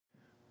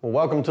Well,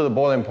 welcome to the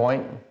boiling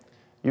point.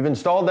 You've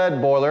installed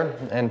that boiler,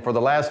 and for the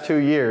last 2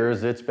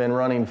 years, it's been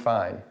running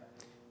fine.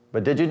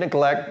 But did you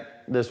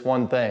neglect this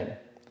one thing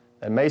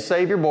that may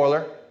save your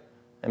boiler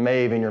and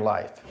may even your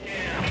life?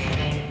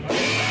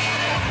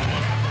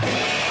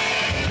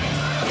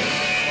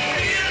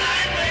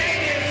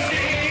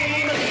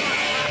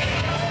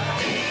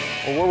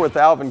 Well, we're with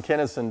Alvin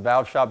Kennison,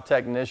 valve shop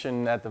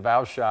technician at the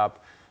valve shop.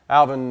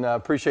 Alvin,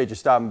 appreciate you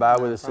stopping by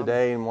with us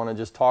today, and want to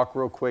just talk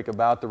real quick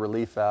about the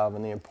relief valve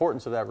and the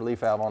importance of that relief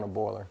valve on a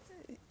boiler.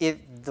 The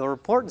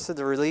importance of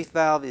the relief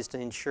valve is to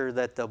ensure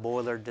that the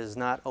boiler does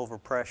not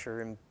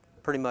overpressure and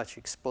pretty much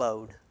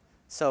explode.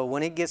 So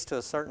when it gets to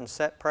a certain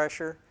set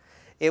pressure,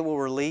 it will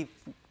relieve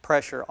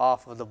pressure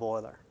off of the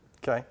boiler.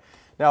 Okay.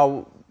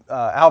 Now,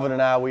 Alvin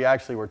and I, we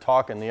actually were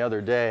talking the other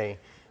day,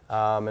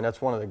 and that's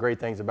one of the great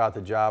things about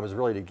the job is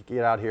really to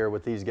get out here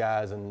with these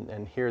guys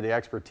and hear the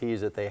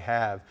expertise that they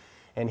have.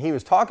 And he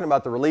was talking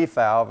about the relief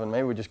valve, and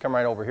maybe we just come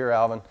right over here,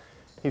 Alvin.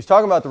 He was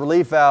talking about the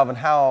relief valve and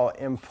how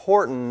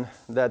important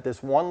that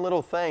this one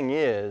little thing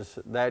is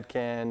that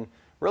can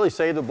really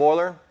save the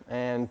boiler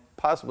and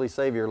possibly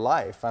save your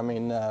life. I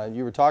mean,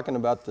 you were talking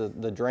about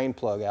the drain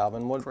plug,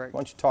 Alvin. Why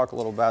don't you talk a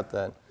little about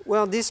that?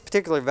 Well, this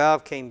particular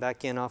valve came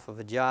back in off of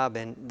a job,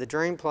 and the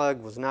drain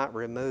plug was not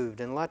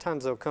removed. And a lot of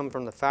times they'll come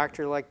from the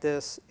factory like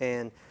this,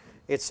 and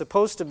it's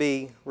supposed to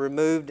be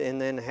removed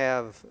and then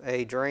have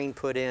a drain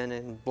put in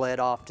and bled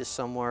off to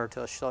somewhere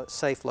to a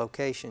safe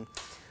location.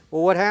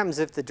 Well, what happens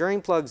if the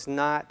drain plug's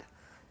not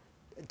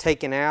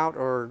taken out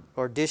or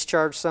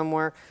discharged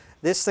somewhere?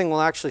 This thing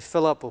will actually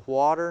fill up with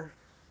water,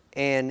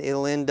 and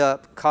it'll end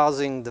up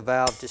causing the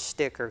valve to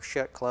stick or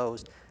shut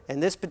closed.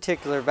 And this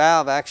particular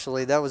valve,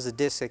 actually, that was the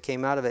disc that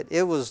came out of it.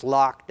 It was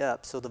locked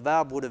up, so the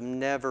valve would have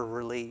never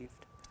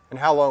relieved. And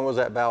how long was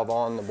that valve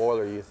on the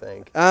boiler, you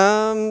think?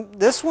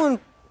 This one,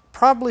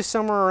 probably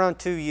somewhere around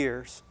 2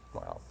 years.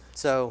 Wow.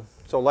 So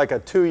like a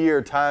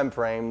 2-year time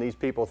frame, these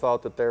people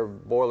thought that their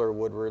boiler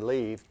would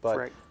relieve,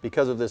 but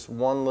because of this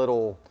one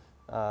little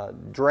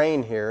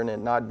drain here and it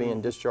not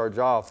being discharged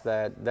off,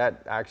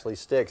 that actually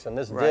sticks. And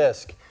this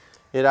disc,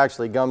 it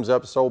actually gums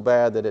up so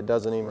bad that it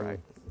doesn't even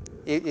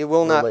It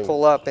will not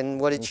pull up,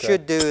 and what it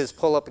should do is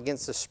pull up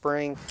against the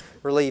spring,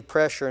 relieve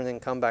pressure, and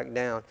then come back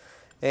down.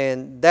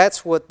 And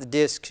that's what the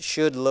disc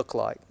should look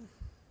like.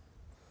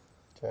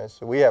 Okay,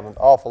 so we have an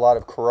awful lot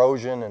of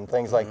corrosion and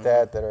things like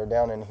that are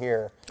down in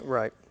here.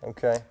 Right.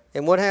 Okay.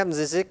 And what happens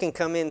is it can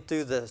come in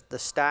through the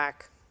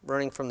stack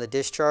running from the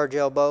discharge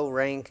elbow.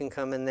 Rain can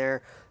come in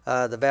there.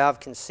 The valve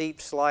can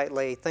seep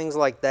slightly. Things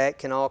like that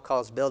can all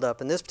cause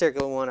buildup. And this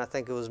particular one, I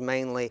think it was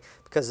mainly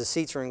because the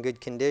seats are in good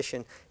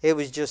condition. It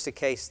was just a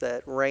case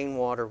that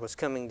rainwater was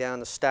coming down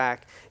the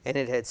stack and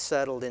it had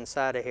settled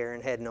inside of here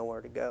and had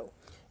nowhere to go.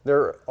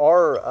 There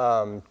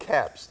are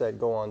caps that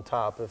go on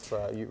top, if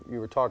you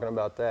were talking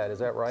about that, is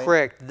that right?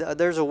 Correct.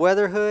 There's a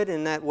weather hood,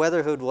 and that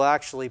weather hood will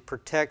actually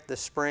protect the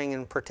spring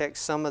and protect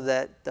some of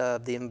that,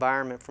 the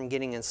environment from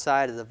getting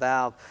inside of the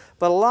valve.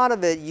 But a lot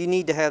of it, you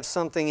need to have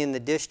something in the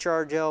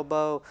discharge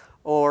elbow,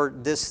 or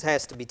this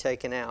has to be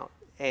taken out.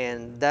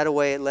 And that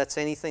way it lets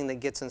anything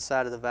that gets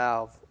inside of the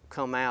valve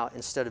come out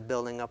instead of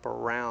building up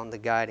around the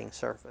guiding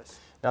surface.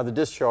 Now the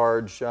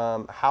discharge,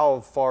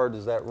 how far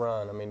does that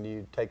run? I mean, do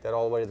you take that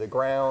all the way to the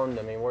ground?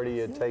 I mean, where do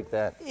you take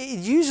that? It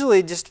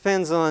usually just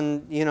depends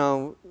on, you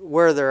know,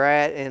 where they're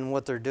at and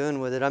what they're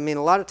doing with it. I mean,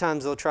 a lot of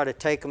times they'll try to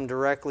take them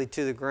directly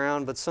to the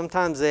ground, but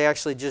sometimes they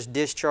actually just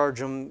discharge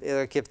them.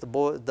 Like if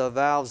the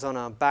valve's on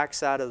a back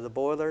side of the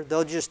boiler,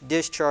 they'll just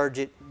discharge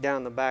it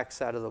down the back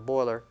side of the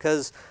boiler.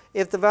 Because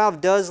if the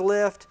valve does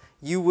lift,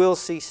 you will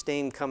see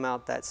steam come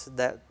out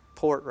that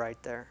port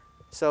right there.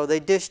 So they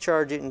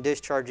discharge it and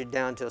discharge it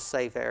down to a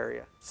safe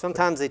area.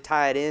 Sometimes they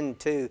tie it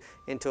into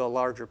a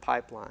larger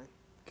pipeline.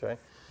 Okay.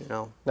 You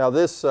know. Now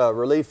this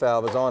relief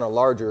valve is on a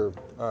larger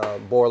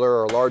boiler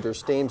or a larger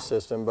steam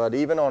system, but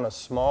even on a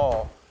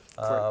small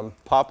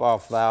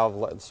pop-off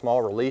valve,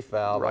 small relief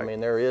valve, I mean,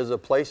 there is a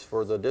place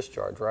for the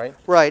discharge, right?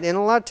 Right, and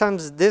a lot of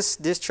times this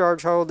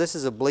discharge hole, this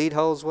is a bleed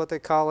hole is what they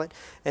call it,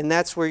 and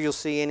that's where you'll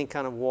see any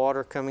kind of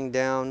water coming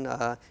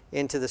down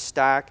into the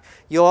stack.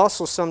 You'll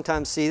also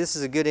sometimes see, this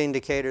is a good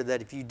indicator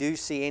that if you do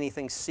see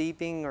anything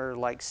seeping or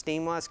like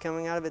steam wax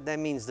coming out of it, that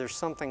means there's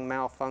something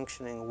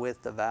malfunctioning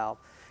with the valve.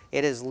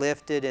 It is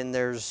lifted and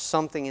there's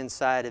something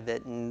inside of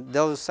it, and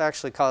those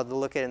actually call it to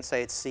look at it and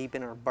say it's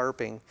seeping or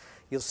burping.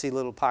 You'll see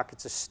little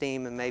pockets of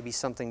steam and maybe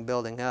something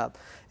building up.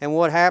 And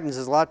what happens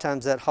is a lot of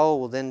times that hole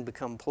will then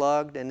become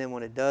plugged, and then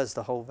when it does,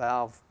 the whole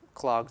valve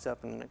clogs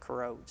up and it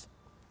corrodes.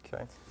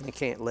 Okay. And it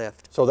can't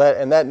lift. So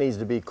that needs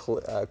to be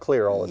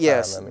clear all the time.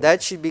 Yes, I mean,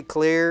 that should be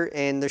clear,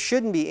 and there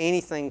shouldn't be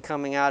anything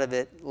coming out of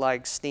it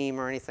like steam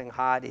or anything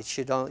hot. It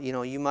should, you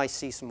know, you might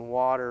see some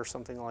water or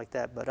something like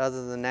that, but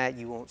other than that,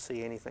 you won't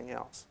see anything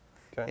else.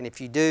 Okay. And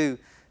if you do,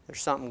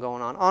 there's something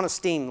going on a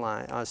steam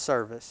line,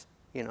 service,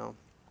 you know.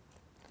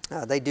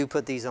 They do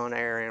put these on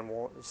air and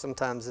water.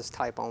 Sometimes this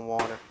type on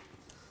water.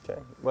 Okay.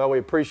 Well, we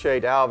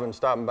appreciate Alvin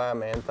stopping by,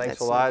 man. Thanks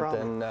a lot. No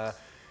problem. And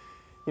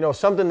you know,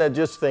 something that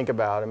just think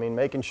about. I mean,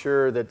 making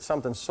sure that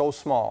something so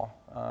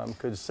small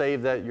could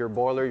save your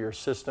boiler, your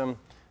system,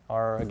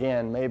 or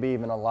again, maybe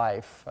even a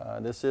life.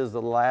 This is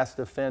the last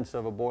defense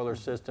of a boiler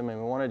system, and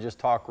we want to just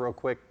talk real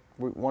quick.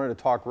 We wanted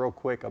to talk real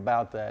quick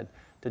about that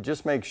to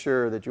just make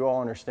sure that you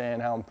all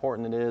understand how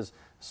important it is.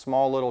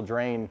 Small little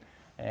drain,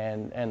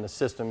 and the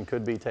system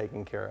could be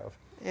taken care of.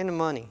 And the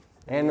money.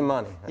 And the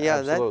money, yeah,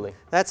 absolutely.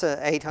 That's a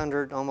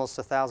 $800, almost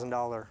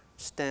 $1,000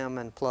 stem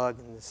and plug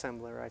and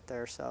assembly right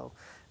there. So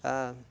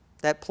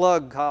that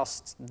plug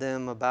costs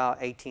them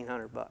about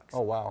 $1,800.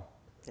 Oh wow.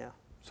 Yeah.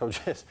 So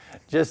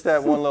just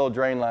that one little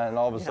drain line, and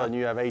all of a sudden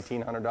you have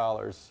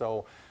 $1,800.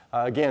 So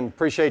again,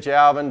 appreciate you,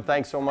 Alvin.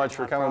 Thanks so much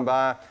for coming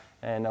by,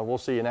 and we'll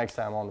see you next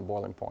time on The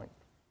Boiling Point.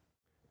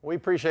 We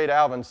appreciate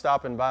Alvin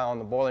stopping by on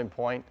The Boiling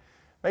Point.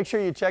 Make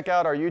sure you check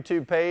out our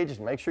YouTube page.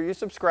 Make sure you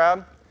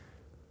subscribe.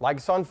 Like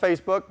us on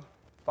Facebook.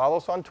 Follow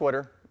us on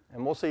Twitter.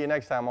 And we'll see you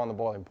next time on The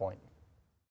Boiling Point.